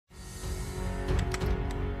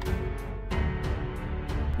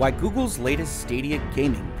Why Google's latest Stadia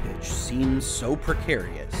gaming pitch seems so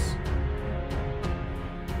precarious.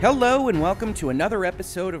 Hello and welcome to another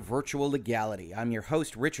episode of Virtual Legality. I'm your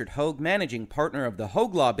host, Richard Hogue, managing partner of the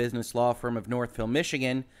Hogue Law business law firm of Northville,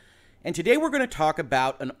 Michigan. And today we're going to talk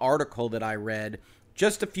about an article that I read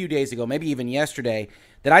just a few days ago, maybe even yesterday,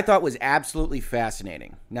 that I thought was absolutely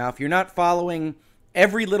fascinating. Now, if you're not following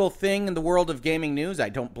every little thing in the world of gaming news, I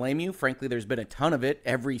don't blame you. Frankly, there's been a ton of it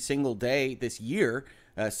every single day this year,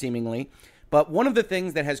 seemingly. But one of the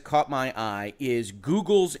things that has caught my eye is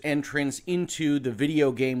Google's entrance into the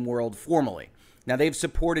video game world formally. Now, they've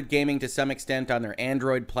supported gaming to some extent on their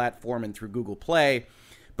Android platform and through Google Play.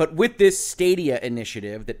 But with this Stadia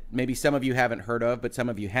initiative that maybe some of you haven't heard of, but some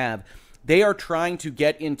of you have, they are trying to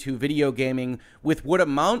get into video gaming with what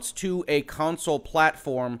amounts to a console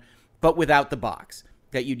platform, but without the box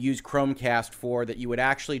that you'd use Chromecast for, that you would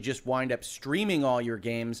actually just wind up streaming all your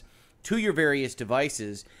games to your various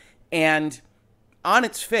devices. And on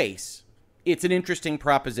its face, it's an interesting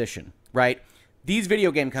proposition, right? These video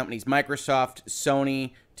game companies, Microsoft,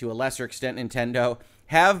 Sony, to a lesser extent Nintendo,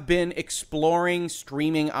 have been exploring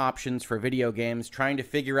streaming options for video games, trying to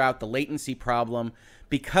figure out the latency problem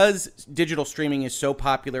because digital streaming is so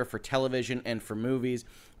popular for television and for movies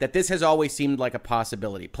that this has always seemed like a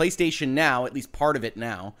possibility. PlayStation Now, at least part of it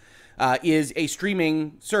now, is a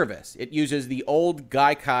streaming service. It uses the old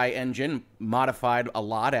Gaikai engine, modified a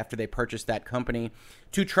lot after they purchased that company,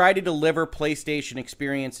 to try to deliver PlayStation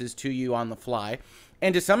experiences to you on the fly.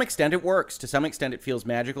 And to some extent, it works. To some extent, it feels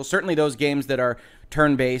magical. Certainly those games that are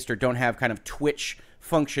turn-based or don't have kind of Twitch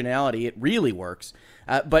functionality, it really works.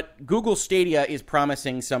 But Google Stadia is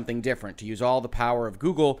promising something different, to use all the power of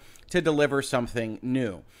Google to deliver something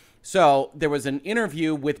new. So there was an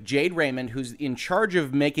interview with Jade Raymond, who's in charge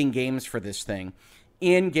of making games for this thing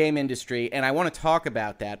in game industry, and I want to talk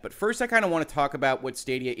about that. But first, I kind of want to talk about what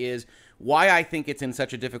Stadia is, why I think it's in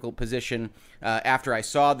such a difficult position after I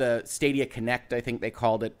saw the Stadia Connect, I think they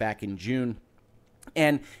called it, back in June,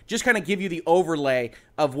 and just kind of give you the overlay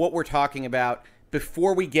of what we're talking about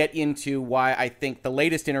before we get into why I think the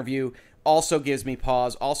latest interview also gives me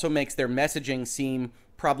pause, also makes their messaging seem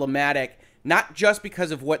problematic, not just because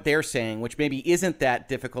of what they're saying, which maybe isn't that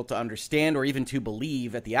difficult to understand or even to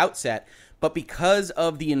believe at the outset, but because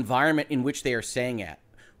of the environment in which they are saying it,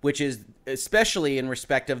 which is especially in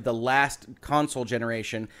respect of the last console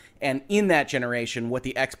generation, and in that generation, what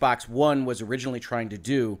the Xbox One was originally trying to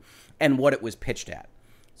do and what it was pitched at.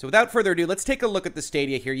 So without further ado, let's take a look at the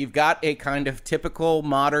Stadia here. You've got a kind of typical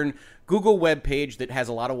modern Google web page that has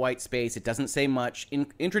a lot of white space. It doesn't say much.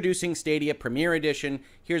 Introducing Stadia Premier Edition.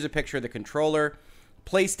 Here's a picture of the controller.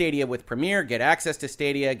 Play Stadia with Premier. Get access to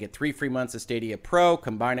Stadia. Get 3 free months of Stadia Pro.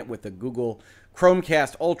 Combine it with the Google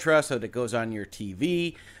Chromecast Ultra so that it goes on your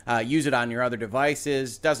TV. Use it on your other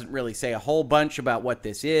devices. Doesn't really say a whole bunch about what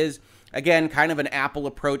this is. Again, kind of an Apple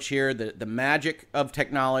approach here, the magic of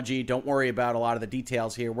technology. Don't worry about a lot of the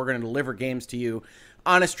details here. We're going to deliver games to you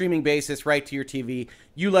on a streaming basis right to your TV.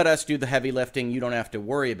 You let us do the heavy lifting. You don't have to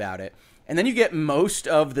worry about it. And then you get most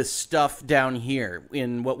of the stuff down here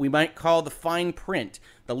in what we might call the fine print,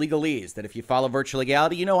 the legalese, that if you follow Virtual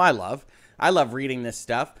Legality, you know I love. I love reading this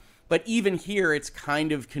stuff. But even here, it's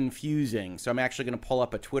kind of confusing. So I'm actually going to pull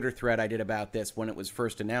up a Twitter thread I did about this when it was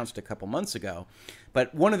first announced a couple months ago.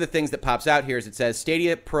 But one of the things that pops out here is it says,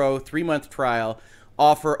 Stadia Pro 3-month trial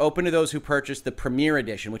offer open to those who purchase the Premier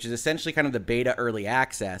Edition, which is essentially kind of the beta early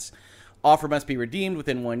access. Offer must be redeemed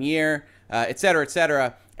within 1 year, et cetera, et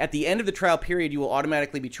cetera. At the end of the trial period, you will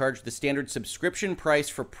automatically be charged the standard subscription price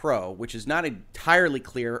for Pro, which is not entirely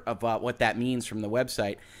clear about what that means from the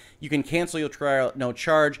website. You can cancel your trial, no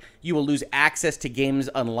charge. You will lose access to games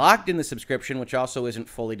unlocked in the subscription, which also isn't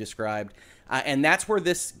fully described. And that's where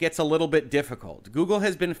this gets a little bit difficult. Google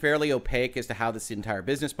has been fairly opaque as to how this entire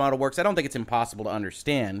business model works. I don't think it's impossible to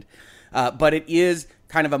understand, but it is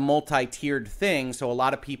kind of a multi-tiered thing. So a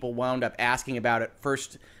lot of people wound up asking about it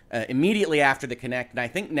first immediately after the Connect. And I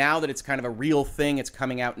think now that it's kind of a real thing, it's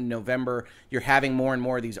coming out in November, you're having more and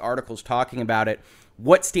more of these articles talking about it.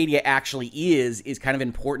 What Stadia actually is kind of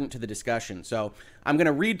important to the discussion. So I'm going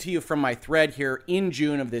to read to you from my thread here in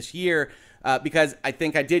June of this year because I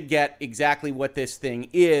think I did get exactly what this thing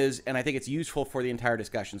is, and I think it's useful for the entire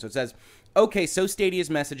discussion. So it says, okay, so Stadia's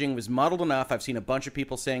messaging was muddled enough. I've seen a bunch of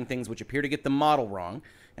people saying things which appear to get the model wrong,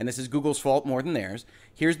 and this is Google's fault more than theirs.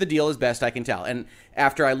 Here's the deal as best I can tell. And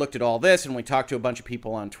after I looked at all this and we talked to a bunch of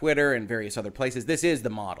people on Twitter and various other places, this is the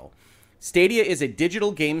model. Stadia is a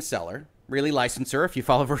digital game seller, really licensor if you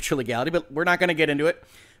follow Virtual Legality, but we're not going to get into it.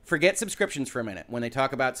 forget subscriptions for a minute. When they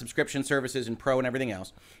talk about subscription services and Pro and everything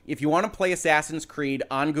else, if you want to play Assassin's Creed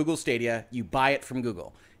on Google Stadia, you buy it from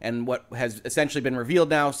Google. And what has essentially been revealed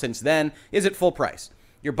now since then is at full price.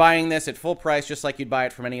 You're buying this at full price just like you'd buy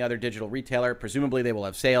it from any other digital retailer. Presumably they will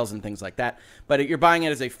have sales and things like that, but you're buying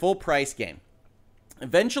it as a full price game.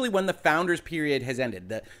 Eventually, when the founders period has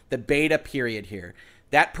ended, the beta period here,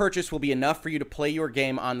 that purchase will be enough for you to play your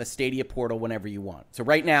game on the Stadia portal whenever you want. So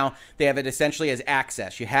right now, they have it essentially as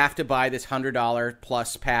access. You have to buy this $100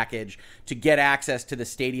 plus package to get access to the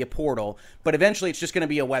Stadia portal, but eventually it's just going to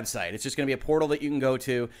be a website. It's just going to be a portal that you can go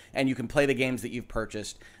to, and you can play the games that you've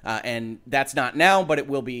purchased. And that's not now, but it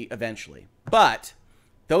will be eventually. But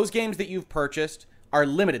those games that you've purchased are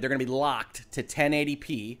limited. They're going to be locked to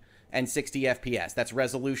 1080p and 60 FPS. That's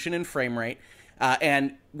resolution and frame rate.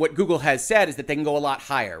 And what Google has said is that they can go a lot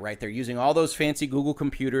higher, right? They're using all those fancy Google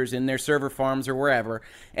computers in their server farms or wherever,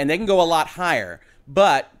 and they can go a lot higher.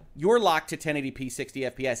 But you're locked to 1080p 60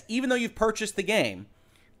 FPS, even though you've purchased the game,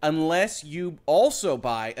 unless you also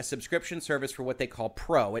buy a subscription service for what they call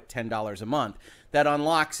Pro at $10 a month that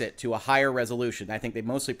unlocks it to a higher resolution. I think they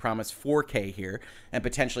mostly promise 4K here and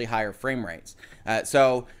potentially higher frame rates.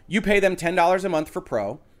 So you pay them $10 a month for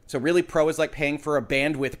Pro. So really, Pro is like paying for a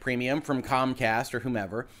bandwidth premium from Comcast or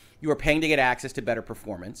whomever. You are paying to get access to better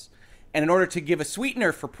performance. And in order to give a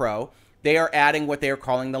sweetener for Pro, they are adding what they are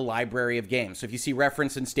calling the library of games. So if you see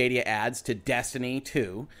reference in Stadia ads to Destiny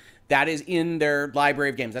 2, that is in their library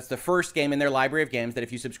of games. That's the first game in their library of games that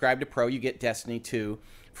if you subscribe to Pro, you get Destiny 2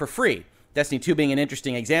 for free. Destiny 2 being an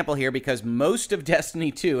interesting example here because most of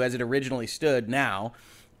Destiny 2, as it originally stood now,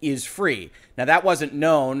 is free. Now, that wasn't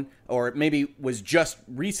known, or maybe was just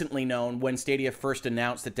recently known when Stadia first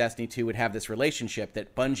announced that Destiny 2 would have this relationship,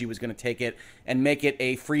 that Bungie was going to take it and make it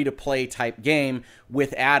a free-to-play type game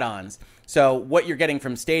with add-ons. So what you're getting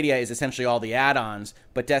from Stadia is essentially all the add-ons,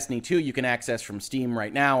 but Destiny 2 you can access from Steam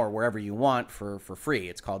right now or wherever you want for free.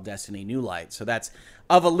 It's called Destiny New Light. So that's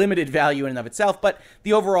of a limited value in and of itself, but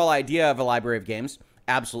the overall idea of a library of games,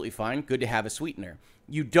 absolutely fine. Good to have a sweetener.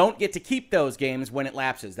 You don't get to keep those games when it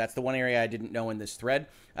lapses. That's the one area I didn't know in this thread,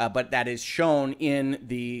 but that is shown in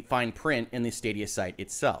the fine print in the Stadia site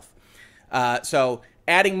itself. So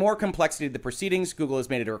adding more complexity to the proceedings, Google has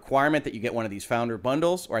made it a requirement that you get one of these founder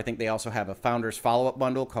bundles, or I think they also have a founder's follow-up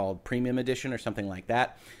bundle called Premium Edition or something like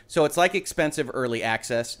that. So it's like expensive early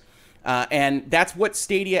access, and that's what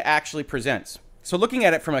Stadia actually presents. So looking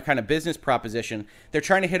at it from a kind of business proposition, they're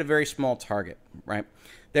trying to hit a very small target, right?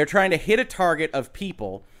 They're trying to hit a target of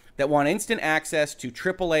people that want instant access to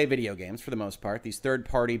AAA video games for the most part, these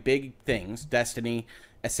third-party big things, Destiny,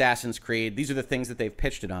 Assassin's Creed, these are the things that they've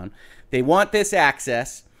pitched it on. They want this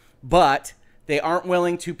access, but they aren't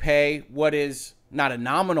willing to pay what is not a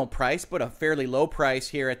nominal price, but a fairly low price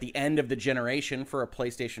here at the end of the generation for a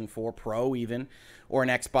PlayStation 4 Pro even, or an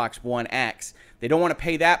Xbox One X. They don't want to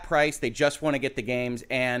pay that price, they just want to get the games,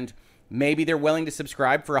 and maybe they're willing to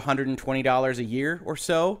subscribe for $120 a year or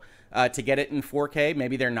so to get it in 4K.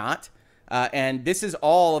 Maybe they're not. And this is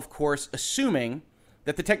all, of course, assuming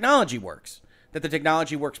that the technology works, that the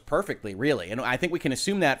technology works perfectly, really. And I think we can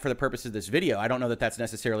assume that for the purpose of this video. I don't know that that's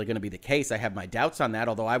necessarily going to be the case. I have my doubts on that,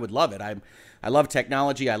 although I would love it. I love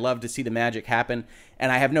technology. I love to see the magic happen.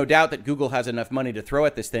 And I have no doubt that Google has enough money to throw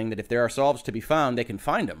at this thing that if there are solves to be found, they can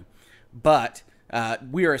find them. But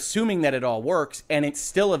we are assuming that it all works, and it's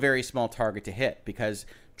still a very small target to hit because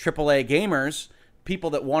AAA gamers, people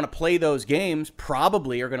that want to play those games,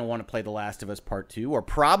 probably are going to want to play The Last of Us Part 2, or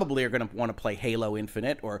probably are going to want to play Halo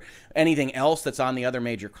Infinite or anything else that's on the other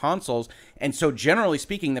major consoles. And so generally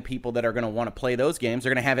speaking, the people that are going to want to play those games are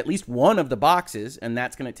going to have at least one of the boxes, and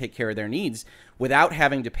that's going to take care of their needs without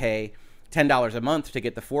having to pay $10 a month to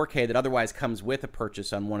get the 4K that otherwise comes with a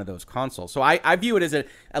purchase on one of those consoles. So I view it as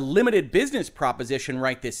a limited business proposition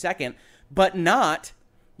right this second, but not,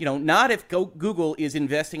 not if Google is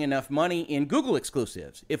investing enough money in Google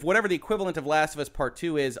exclusives. If whatever the equivalent of Last of Us Part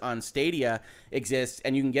 2 is on Stadia exists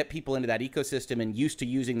and you can get people into that ecosystem and used to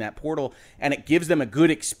using that portal and it gives them a good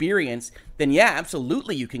experience, then yeah,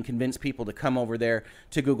 absolutely you can convince people to come over there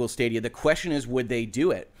to Google Stadia. The question is, would they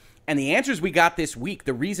do it? And the answers we got this week,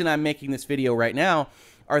 the reason I'm making this video right now,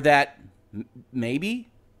 are that maybe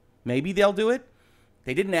they'll do it.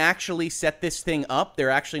 They didn't actually set this thing up.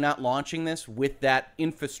 They're actually not launching this with that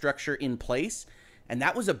infrastructure in place. And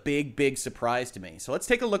that was a big, big surprise to me. So let's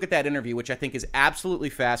take a look at that interview, which I think is absolutely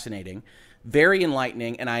fascinating, very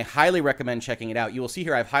enlightening, and I highly recommend checking it out. You will see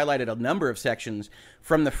here I've highlighted a number of sections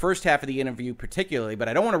from the first half of the interview particularly, but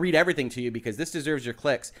I don't want to read everything to you because this deserves your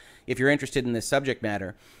clicks if you're interested in this subject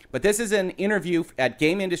matter. But this is an interview at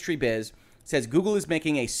Game Industry Biz says Google is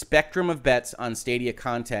making a spectrum of bets on Stadia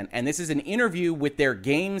content. And this is an interview with their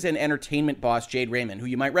games and entertainment boss, Jade Raymond, who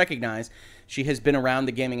you might recognize. She has been around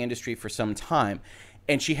the gaming industry for some time.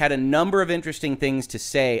 And she had a number of interesting things to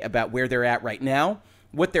say about where they're at right now,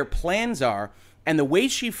 what their plans are, and the way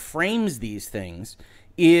she frames these things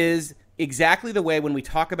is exactly the way when we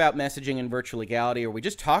talk about messaging and virtual legality, or we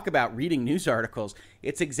just talk about reading news articles,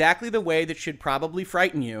 it's exactly the way that should probably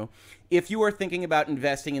frighten you if you are thinking about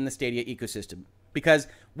investing in the Stadia ecosystem. Because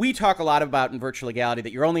we talk a lot about in virtual legality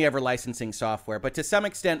that you're only ever licensing software, but to some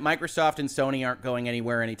extent, Microsoft and Sony aren't going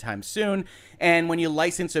anywhere anytime soon. And when you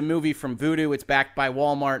license a movie from Vudu, it's backed by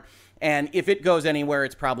Walmart. And if it goes anywhere,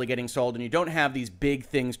 it's probably getting sold. And you don't have these big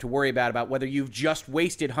things to worry about whether you've just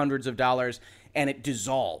wasted hundreds of dollars and it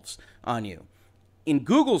dissolves on you. In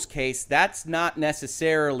Google's case, that's not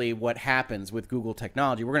necessarily what happens with Google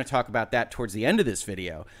technology. We're going to talk about that towards the end of this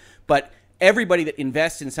video. But everybody that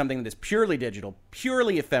invests in something that's purely digital,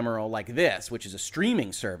 purely ephemeral like this, which is a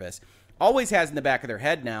streaming service, always has in the back of their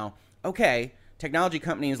head now, okay, technology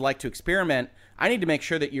companies like to experiment. I need to make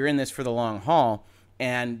sure that you're in this for the long haul.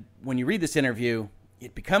 And when you read this interview,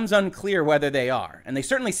 it becomes unclear whether they are. And they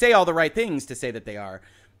certainly say all the right things to say that they are,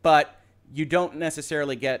 but you don't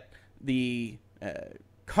necessarily get the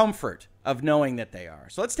comfort of knowing that they are.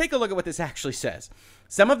 So let's take a look at what this actually says.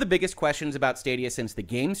 Some of the biggest questions about Stadia since the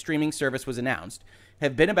game streaming service was announced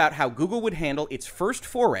have been about how Google would handle its first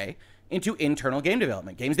foray into internal game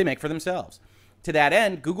development, games they make for themselves. To that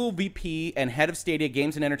end, Google VP and head of Stadia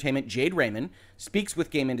Games and Entertainment, Jade Raymond, speaks with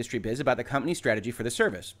Game Industry Biz about the company's strategy for the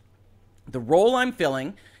service. The role I'm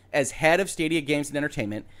filling as head of Stadia Games and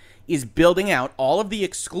Entertainment is building out all of the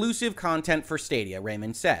exclusive content for Stadia,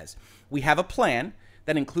 Raymond says. We have a plan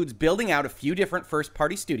that includes building out a few different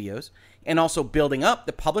first-party studios and also building up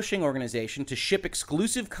the publishing organization to ship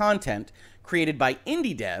exclusive content created by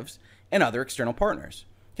indie devs and other external partners.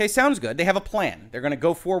 Okay, sounds good. They have a plan. They're going to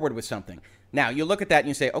go forward with something. Now, you look at that and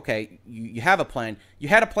you say, okay, you have a plan. You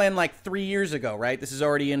had a plan like 3 years ago, right? This is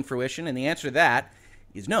already in fruition, and the answer to that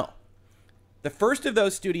is no. The first of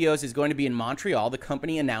those studios is going to be in Montreal, the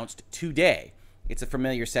company announced today. It's a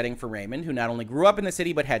familiar setting for Raymond, who not only grew up in the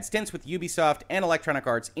city, but had stints with Ubisoft and Electronic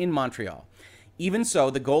Arts in Montreal. Even so,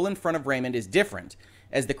 the goal in front of Raymond is different,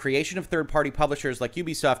 as the creation of third-party publishers like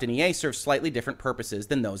Ubisoft and EA serve slightly different purposes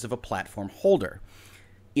than those of a platform holder.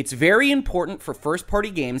 It's very important for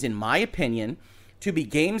first-party games, in my opinion, to be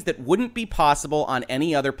games that wouldn't be possible on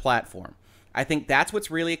any other platform. I think that's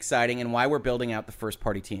what's really exciting and why we're building out the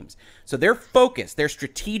first-party teams. So their focus, their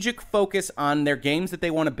strategic focus on their games that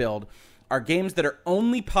they want to build are games that are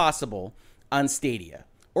only possible on Stadia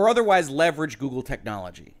or otherwise leverage Google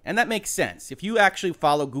technology. And that makes sense. If you actually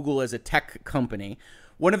follow Google as a tech company,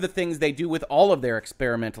 one of the things they do with all of their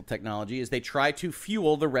experimental technology is they try to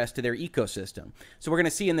fuel the rest of their ecosystem. So we're going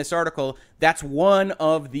to see in this article, that's one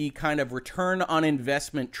of the kind of return on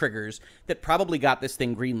investment triggers that probably got this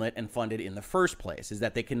thing greenlit and funded in the first place, is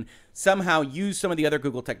that they can somehow use some of the other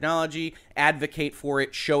Google technology, advocate for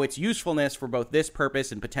it, show its usefulness for both this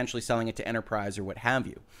purpose and potentially selling it to enterprise or what have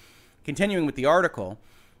you. Continuing with the article,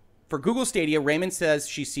 for Google Stadia, Raymond says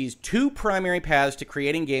she sees two primary paths to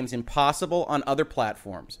creating games impossible on other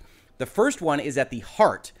platforms. The first one is at the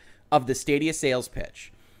heart of the Stadia sales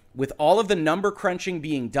pitch. With all of the number crunching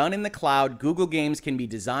being done in the cloud, Google games can be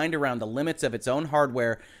designed around the limits of its own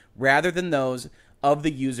hardware rather than those of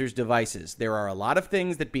the user's devices. There are a lot of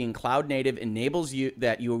things that being cloud native enables you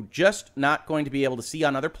that you're just not going to be able to see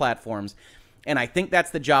on other platforms. And I think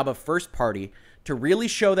that's the job of first party, to really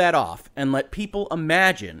show that off and let people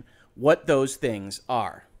imagine what those things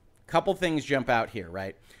are. Couple things jump out here,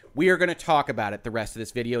 right? We are going to talk about it the rest of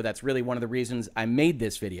this video. That's really one of the reasons I made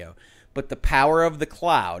this video. But the power of the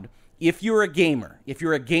cloud, if you're a gamer, if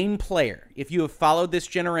you're a game player, if you have followed this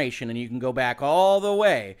generation, and you can go back all the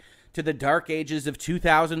way to the dark ages of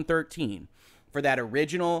 2013 for that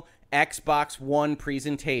original Xbox One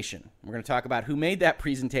presentation. We're going to talk about who made that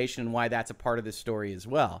presentation and why that's a part of this story as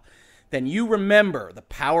well. Then you remember the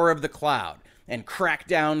power of the cloud and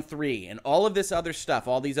Crackdown 3 and all of this other stuff,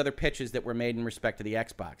 all these other pitches that were made in respect to the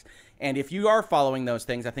Xbox. And if you are following those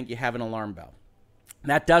things, I think you have an alarm bell.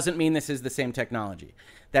 That doesn't mean this is the same technology.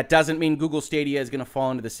 That doesn't mean Google Stadia is going to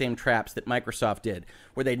fall into the same traps that Microsoft did,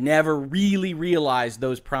 where they never really realized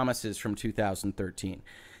those promises from 2013.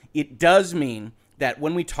 It does mean that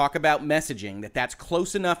when we talk about messaging, that's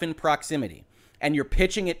close enough in proximity, and you're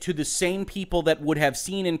pitching it to the same people that would have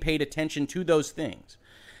seen and paid attention to those things,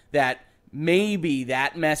 that maybe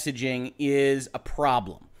that messaging is a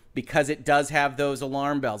problem because it does have those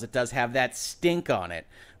alarm bells. It does have that stink on it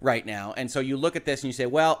right now. And so you look at this and you say,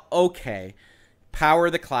 well, okay, Power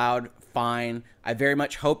of the cloud, fine. I very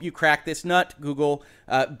much hope you crack this nut, Google,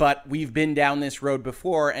 but we've been down this road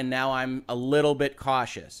before, and now I'm a little bit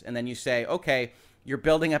cautious. And then you say, okay, you're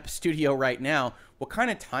building up a studio right now. What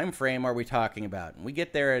kind of time frame are we talking about? And we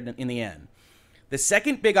get there in the end. The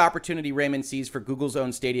second big opportunity Raymond sees for Google's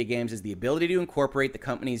own Stadia games is the ability to incorporate the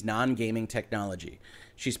company's non-gaming technology.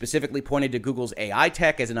 She specifically pointed to Google's AI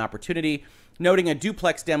tech as an opportunity, noting a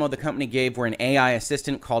duplex demo the company gave where an AI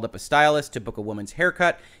assistant called up a stylist to book a woman's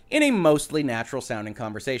haircut in a mostly natural-sounding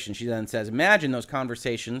conversation. She then says, imagine those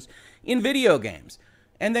conversations in video games.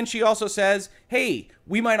 And then she also says, hey,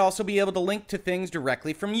 we might also be able to link to things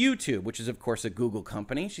directly from YouTube, which is, of course, a Google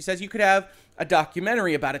company. She says you could have a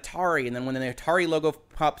documentary about Atari, and then when the Atari logo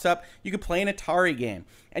pops up, you could play an Atari game.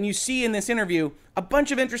 And you see in this interview a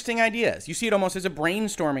bunch of interesting ideas. You see it almost as a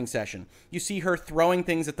brainstorming session. You see her throwing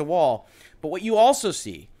things at the wall. But what you also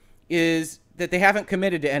see is that they haven't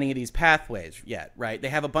committed to any of these pathways yet, right? They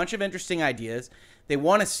have a bunch of interesting ideas. They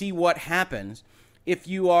want to see what happens. If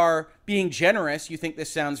you are being generous, you think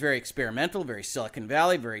this sounds very experimental, very Silicon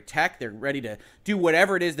Valley, very tech. They're ready to do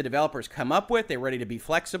whatever it is the developers come up with. They're ready to be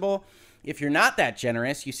flexible. If you're not that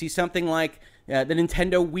generous, you see something like the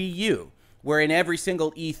Nintendo Wii U, where in every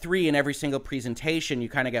single E3 and every single presentation, you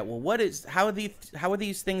kind of get, well, how are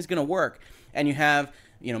these things going to work? And you have,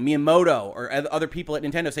 Miyamoto or other people at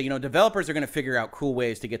Nintendo say, developers are going to figure out cool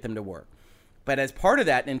ways to get them to work. But as part of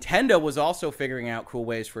that, Nintendo was also figuring out cool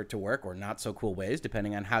ways for it to work, or not so cool ways,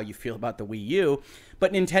 depending on how you feel about the Wii U.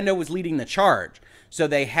 But Nintendo was leading the charge. So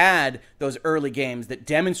they had those early games that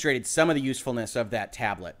demonstrated some of the usefulness of that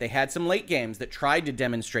tablet. They had some late games that tried to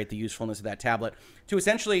demonstrate the usefulness of that tablet to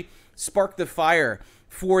essentially spark the fire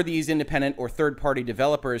for these independent or third-party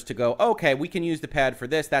developers to go, okay, we can use the pad for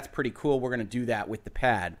this. That's pretty cool. We're going to do that with the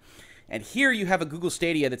pad. And here you have a Google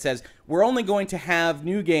Stadia that says, we're only going to have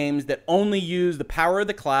new games that only use the power of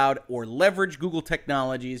the cloud or leverage Google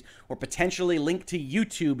technologies or potentially link to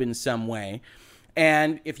YouTube in some way.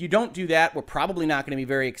 And if you don't do that, we're probably not going to be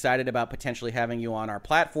very excited about potentially having you on our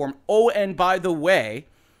platform. Oh, and by the way,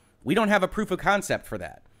 we don't have a proof of concept for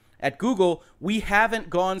that. At Google, we haven't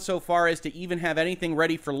gone so far as to even have anything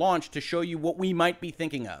ready for launch to show you what we might be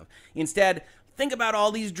thinking of. Instead, think about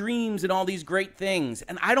all these dreams and all these great things.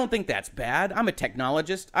 And I don't think that's bad. I'm a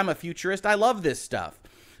technologist. I'm a futurist. I love this stuff.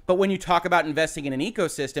 But when you talk about investing in an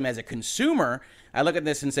ecosystem as a consumer, I look at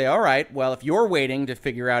this and say, all right, well, if you're waiting to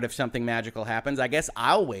figure out if something magical happens, I guess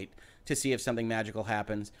I'll wait to see if something magical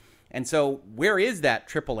happens. And so where is that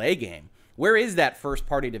AAA game? Where is that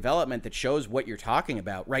first-party development that shows what you're talking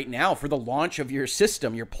about right now for the launch of your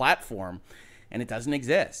system, your platform? And it doesn't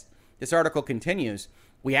exist. This article continues.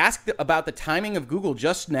 We asked about the timing of Google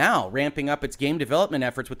just now ramping up its game development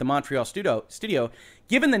efforts with the Montreal studio.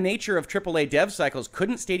 Given the nature of AAA dev cycles,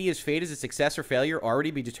 couldn't Stadia's fate as a success or failure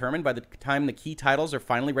already be determined by the time the key titles are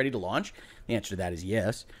finally ready to launch? The answer to that is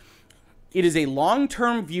yes. It is a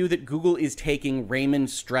long-term view that Google is taking, Raymond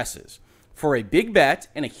stresses. For a big bet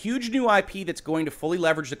and a huge new IP that's going to fully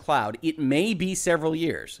leverage the cloud, it may be several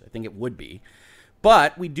years. I think it would be.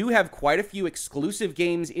 But we do have quite a few exclusive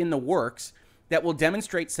games in the works that will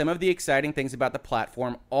demonstrate some of the exciting things about the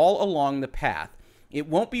platform all along the path. It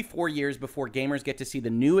won't be 4 years before gamers get to see the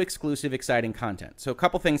new exclusive exciting content. So a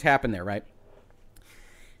couple things happen there, right?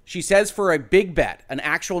 She says for a big bet, an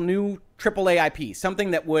actual new AAA IP,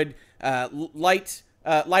 something that would light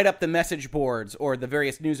up the message boards or the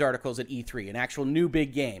various news articles at E3, an actual new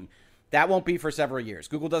big game. That won't be for several years.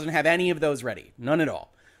 Google doesn't have any of those ready, none at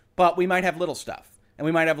all. But we might have little stuff. And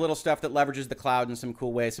we might have little stuff that leverages the cloud in some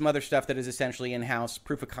cool ways. Some other stuff that is essentially in-house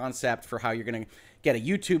proof of concept for how you're going to get a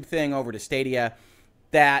YouTube thing over to Stadia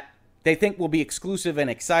that they think will be exclusive and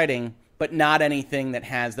exciting, but not anything that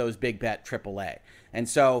has those big bet AAA. And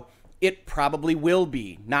so it probably will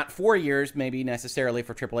be not 4 years, maybe necessarily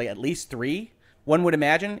for AAA, at least 3, one would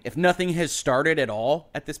imagine, if nothing has started at all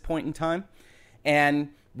at this point in time. And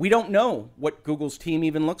we don't know what Google's team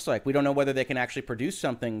even looks like. We don't know whether they can actually produce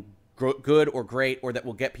something good or great or that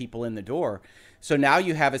will get people in the door. So now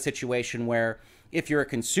you have a situation where if you're a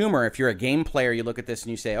consumer, if you're a game player, you look at this and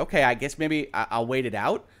you say, okay, I guess maybe I'll wait it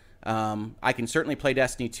out. I can certainly play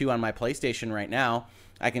Destiny 2 on my PlayStation right now.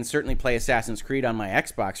 I can certainly play Assassin's Creed on my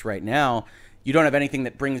Xbox right now. You don't have anything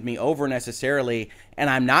that brings me over necessarily, and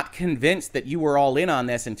I'm not convinced that you were all in on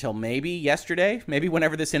this until maybe yesterday, maybe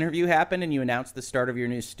whenever this interview happened and you announced the start of your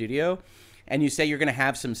new studio, and you say you're going to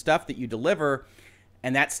have some stuff that you deliver,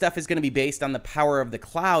 and that stuff is going to be based on the power of the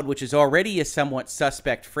cloud, which is already a somewhat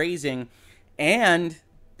suspect phrasing. And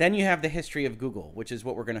then you have the history of Google, which is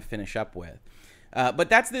what we're going to finish up with. But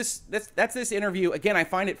that's this interview. Again, I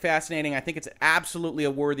find it fascinating. I think it's absolutely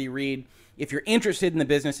a worthy read. If you're interested in the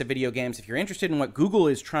business of video games, if you're interested in what Google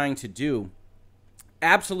is trying to do,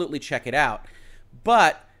 absolutely check it out.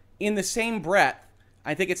 But in the same breath,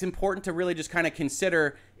 I think it's important to really just kind of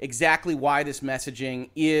consider exactly why this messaging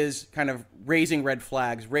is kind of raising red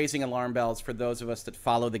flags, raising alarm bells for those of us that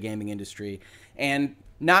follow the gaming industry, and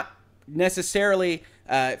not necessarily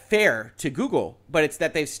fair to Google, but it's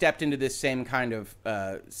that they've stepped into this same kind of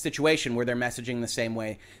situation where they're messaging the same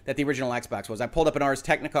way that the original Xbox was. I pulled up an Ars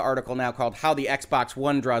Technica article now called How the Xbox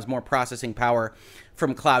One Draws More Processing Power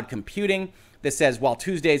from Cloud Computing. This says, while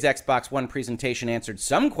Tuesday's Xbox One presentation answered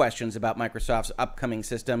some questions about Microsoft's upcoming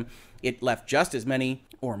system, it left just as many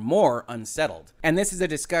or more unsettled. And this is a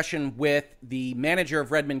discussion with the manager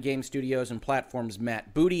of Redmond Game Studios and Platforms,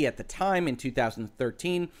 Matt Booty, at the time in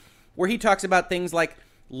 2013, where he talks about things like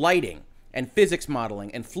lighting and physics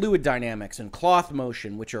modeling and fluid dynamics and cloth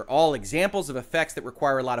motion, which are all examples of effects that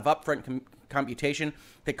require a lot of upfront computation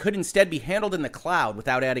that could instead be handled in the cloud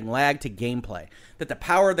without adding lag to gameplay. That the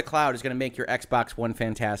power of the cloud is going to make your Xbox One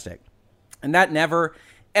fantastic. And that never,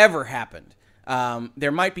 ever happened.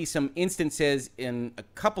 There might be some instances in a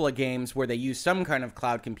couple of games where they use some kind of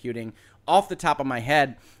cloud computing. Off the top of my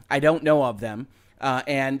head, I don't know of them.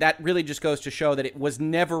 And that really just goes to show that it was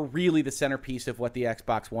never really the centerpiece of what the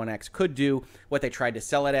Xbox One X could do, what they tried to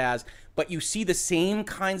sell it as. But you see the same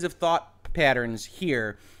kinds of thought patterns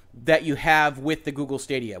here that you have with the Google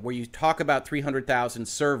Stadia, where you talk about 300,000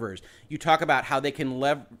 servers. You talk about how they can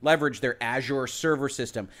leverage their Azure server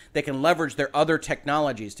system. They can leverage their other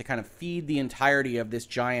technologies to kind of feed the entirety of this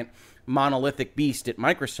giant monolithic beast at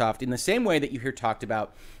Microsoft in the same way that you hear talked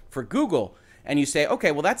about for Google. And you say,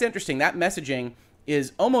 okay, well, that's interesting. That messaging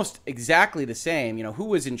is almost exactly the same. You know, who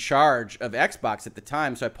was in charge of Xbox at the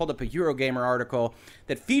time? So I pulled up a Eurogamer article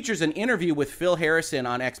that features an interview with Phil Harrison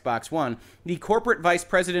on Xbox One, the corporate vice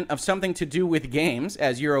president of something to do with games,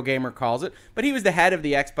 as Eurogamer calls it. But he was the head of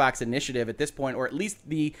the Xbox initiative at this point, or at least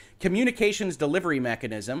the communications delivery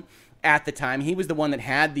mechanism at the time. He was the one that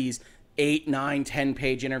had these 8, 9,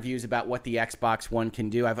 10-page interviews about what the Xbox One can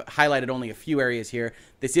do. I've highlighted only a few areas here.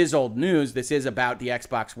 This is old news. This is about the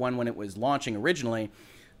Xbox One when it was launching originally.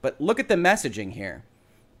 But look at the messaging here.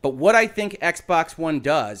 But what I think Xbox One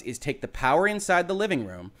does is take the power inside the living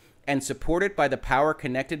room and support it by the power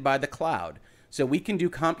connected by the cloud. So we can do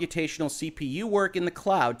computational CPU work in the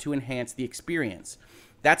cloud to enhance the experience.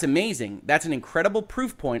 That's amazing. That's an incredible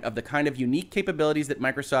proof point of the kind of unique capabilities that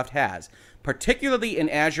Microsoft has, particularly in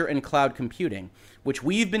Azure and cloud computing, which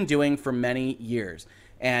we've been doing for many years.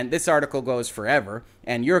 And this article goes forever,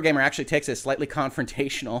 and Eurogamer actually takes a slightly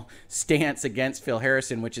confrontational stance against Phil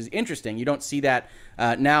Harrison, which is interesting. You don't see that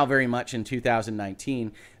now very much in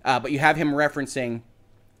 2019, but you have him referencing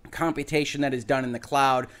computation that is done in the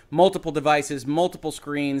cloud, multiple devices, multiple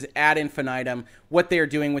screens, ad infinitum, what they are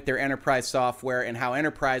doing with their enterprise software, and how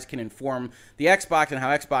enterprise can inform the Xbox and how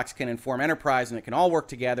Xbox can inform enterprise, and it can all work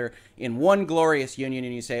together in one glorious union.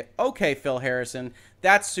 And you say, okay, Phil Harrison,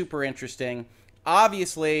 that's super interesting.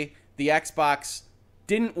 Obviously, the Xbox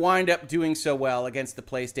didn't wind up doing so well against the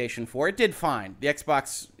PlayStation 4. It did fine. The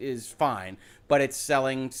Xbox is fine, but it's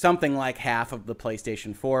selling something like half of the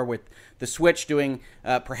PlayStation 4, with the Switch doing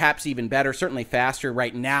perhaps even better, certainly faster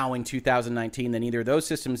right now in 2019 than either of those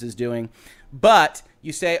systems is doing. But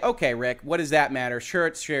you say, okay, Rick, what does that matter? Sure,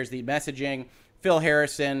 it shares the messaging. Phil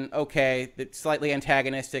Harrison, okay, it's slightly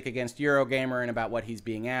antagonistic against Eurogamer and about what he's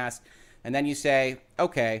being asked. And then you say,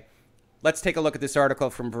 okay, let's take a look at this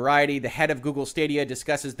article from Variety. The head of Google Stadia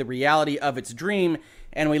discusses the reality of its dream,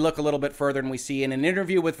 and we look a little bit further and we see in an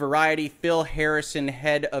interview with Variety, Phil Harrison,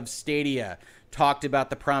 head of Stadia, talked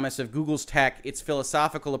about the promise of Google's tech, its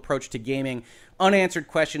philosophical approach to gaming, unanswered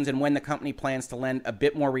questions, and when the company plans to lend a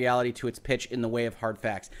bit more reality to its pitch in the way of hard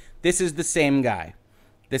facts. This is the same guy.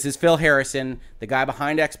 This is Phil Harrison, the guy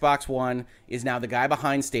behind Xbox One, is now the guy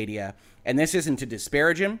behind Stadia, and this isn't to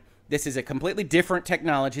disparage him. This is a completely different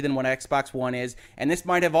technology than what Xbox One is, and this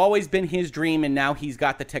might have always been his dream, and now he's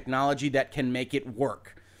got the technology that can make it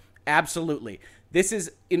work. Absolutely. This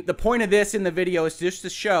is the point of this in the video is just to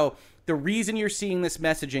show the reason you're seeing this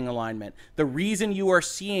messaging alignment, the reason you are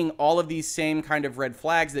seeing all of these same kind of red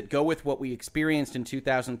flags that go with what we experienced in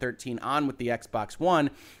 2013 on with the Xbox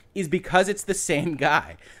One, is because it's the same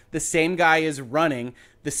guy. The same guy is running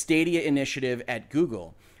the Stadia initiative at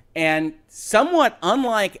Google. And somewhat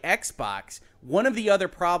unlike Xbox, one of the other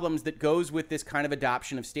problems that goes with this kind of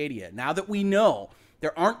adoption of Stadia, now that we know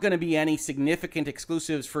there aren't going to be any significant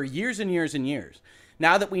exclusives for years and years and years,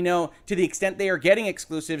 now that we know to the extent they are getting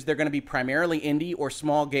exclusives, they're going to be primarily indie or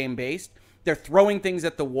small game based, they're throwing things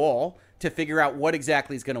at the wall to figure out what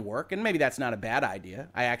exactly is going to work. And maybe that's not a bad idea.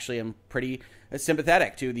 I actually am pretty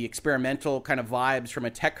sympathetic to the experimental kind of vibes from a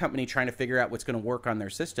tech company trying to figure out what's going to work on their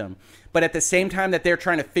system. But at the same time that they're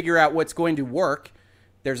trying to figure out what's going to work,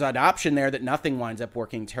 there's an option there that nothing winds up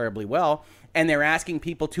working terribly well. And they're asking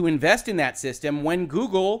people to invest in that system when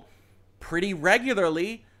Google pretty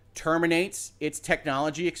regularly terminates its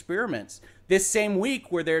technology experiments. This same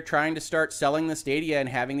week where they're trying to start selling the Stadia and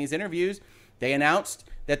having these interviews, they announced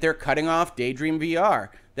that they're cutting off Daydream VR.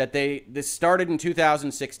 This started in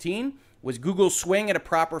 2016, was Google's swing at a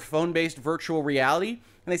proper phone-based virtual reality.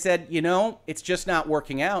 And they said, it's just not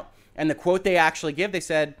working out. And the quote they actually give, they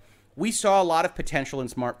said, "We saw a lot of potential in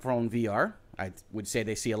smartphone VR." I would say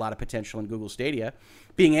they see a lot of potential in Google Stadia.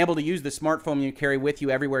 Being able to use the smartphone you carry with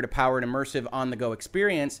you everywhere to power an immersive on-the-go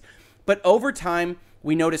experience. But over time,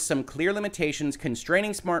 we noticed some clear limitations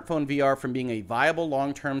constraining smartphone VR from being a viable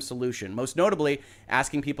long-term solution. Most notably,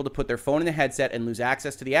 asking people to put their phone in the headset and lose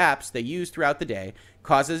access to the apps they use throughout the day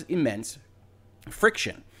causes immense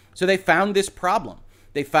friction. So they found this problem.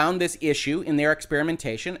 They found this issue in their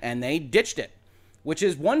experimentation and they ditched it, which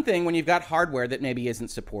is one thing when you've got hardware that maybe isn't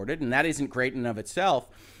supported, and that isn't great in and of itself.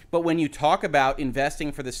 But when you talk about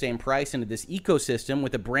investing for the same price into this ecosystem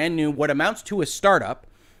with a brand new, what amounts to a startup,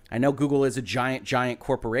 I know Google is a giant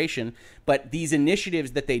corporation, but these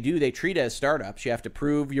initiatives that they do, they treat as startups. You have to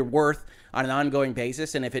prove your worth on an ongoing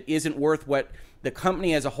basis, and if it isn't worth what the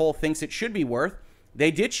company as a whole thinks it should be worth,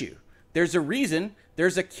 they ditch you. There's a reason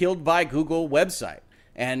there's a Killed by Google website,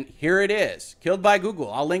 and here it is, Killed by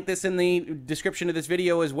Google. I'll link this in the description of this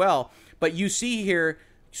video as well, but you see here,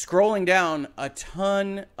 scrolling down, a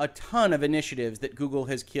ton of initiatives that Google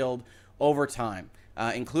has killed over time.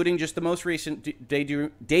 Including just the most recent Daydream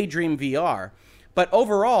VR. But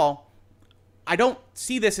overall, I don't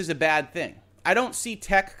see this as a bad thing. I don't see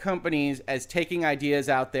tech companies as taking ideas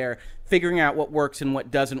out there, figuring out what works and what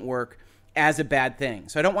doesn't work as a bad thing.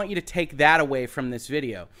 So I don't want you to take that away from this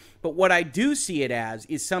video. But what I do see it as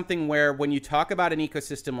is something where when you talk about an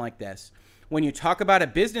ecosystem like this, when you talk about a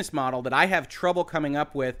business model that I have trouble coming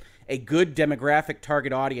up with a good demographic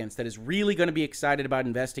target audience that is really going to be excited about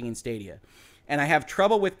investing in Stadia. And I have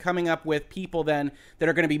trouble with coming up with people then that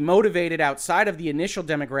are going to be motivated outside of the initial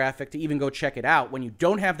demographic to even go check it out when you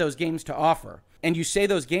don't have those games to offer. And you say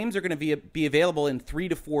those games are going to be available in 3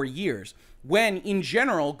 to 4 years, when in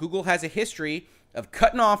general, Google has a history of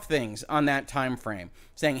cutting off things on that time frame,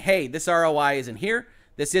 saying, hey, this ROI isn't here,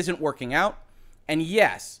 this isn't working out. And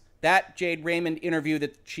yes, that Jade Raymond interview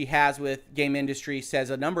that she has with Game Industry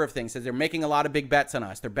says a number of things. Says they're making a lot of big bets on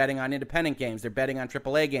us. They're betting on independent games. They're betting on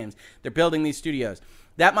AAA games. They're building these studios.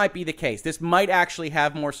 That might be the case. This might actually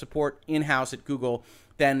have more support in-house at Google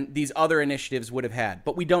than these other initiatives would have had.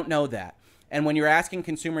 But we don't know that. And when you're asking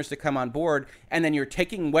consumers to come on board, and then you're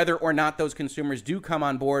taking whether or not those consumers do come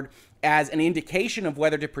on board as an indication of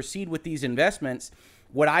whether to proceed with these investments,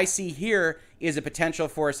 what I see here is a potential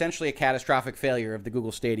for essentially a catastrophic failure of the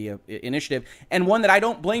Google Stadia initiative, and one that I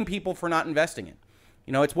don't blame people for not investing in.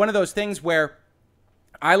 It's one of those things where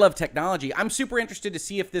I love technology. I'm super interested to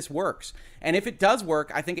see if this works. And if it does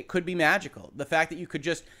work, I think it could be magical. The fact that you could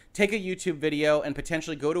just take a YouTube video and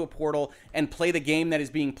potentially go to a portal and play the game that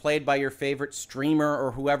is being played by your favorite streamer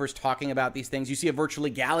or whoever's talking about these things. You see a virtual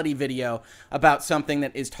legality video about something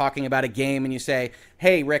that is talking about a game and you say,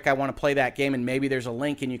 hey, Rick, I want to play that game, and maybe there's a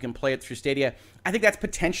link and you can play it through Stadia. I think that's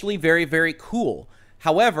potentially very, very cool.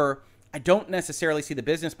 However, I don't necessarily see the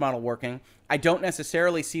business model working. I don't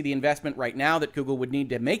necessarily see the investment right now that Google would need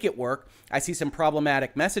to make it work. I see some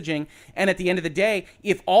problematic messaging. And at the end of the day,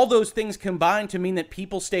 if all those things combine to mean that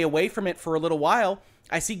people stay away from it for a little while,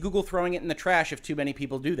 I see Google throwing it in the trash if too many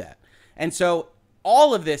people do that. And so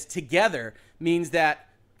all of this together means that,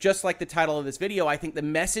 just like the title of this video, I think the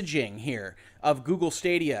messaging here of Google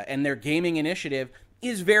Stadia and their gaming initiative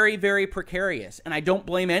is very, very precarious. And I don't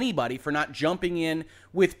blame anybody for not jumping in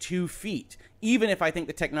with 2 feet, even if I think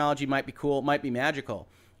the technology might be cool, might be magical.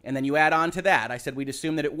 And then you add on to that, I said we'd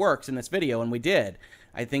assume that it works in this video, and we did.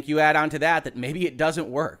 I think you add on to that maybe it doesn't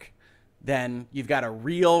work. Then you've got a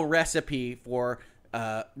real recipe for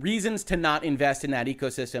reasons to not invest in that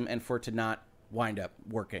ecosystem and for it to not wind up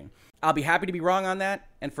working. I'll be happy to be wrong on that,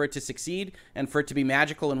 and for it to succeed, and for it to be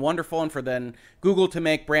magical and wonderful, and for then Google to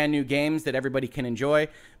make brand new games that everybody can enjoy.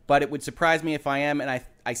 But it would surprise me if I am, and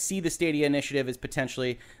I see the Stadia initiative as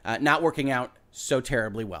potentially not working out so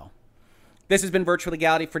terribly well. This has been Virtual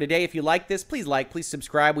Legality for today. If you like this, please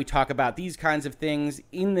subscribe. We talk about these kinds of things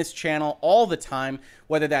in this channel all the time,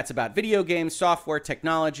 whether that's about video games, software,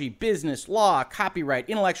 technology, business, law, copyright,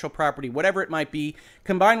 intellectual property, whatever it might be,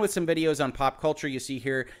 combined with some videos on pop culture. You see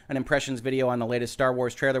here an impressions video on the latest Star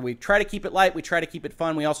Wars trailer. We try to keep it light. We try to keep it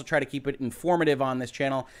fun. We also try to keep it informative on this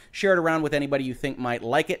channel. Share it around with anybody you think might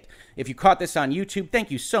like it. If you caught this on YouTube,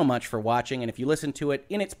 thank you so much for watching. And if you listen to it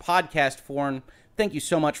in its podcast form, thank you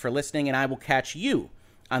so much for listening, and I will catch you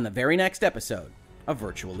on the very next episode of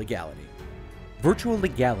Virtual Legality. Virtual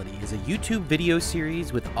Legality is a YouTube video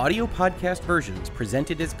series with audio podcast versions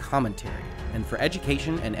presented as commentary and for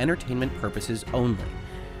education and entertainment purposes only.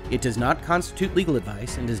 It does not constitute legal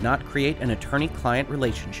advice and does not create an attorney-client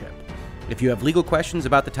relationship. If you have legal questions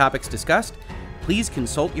about the topics discussed, please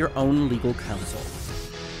consult your own legal counsel.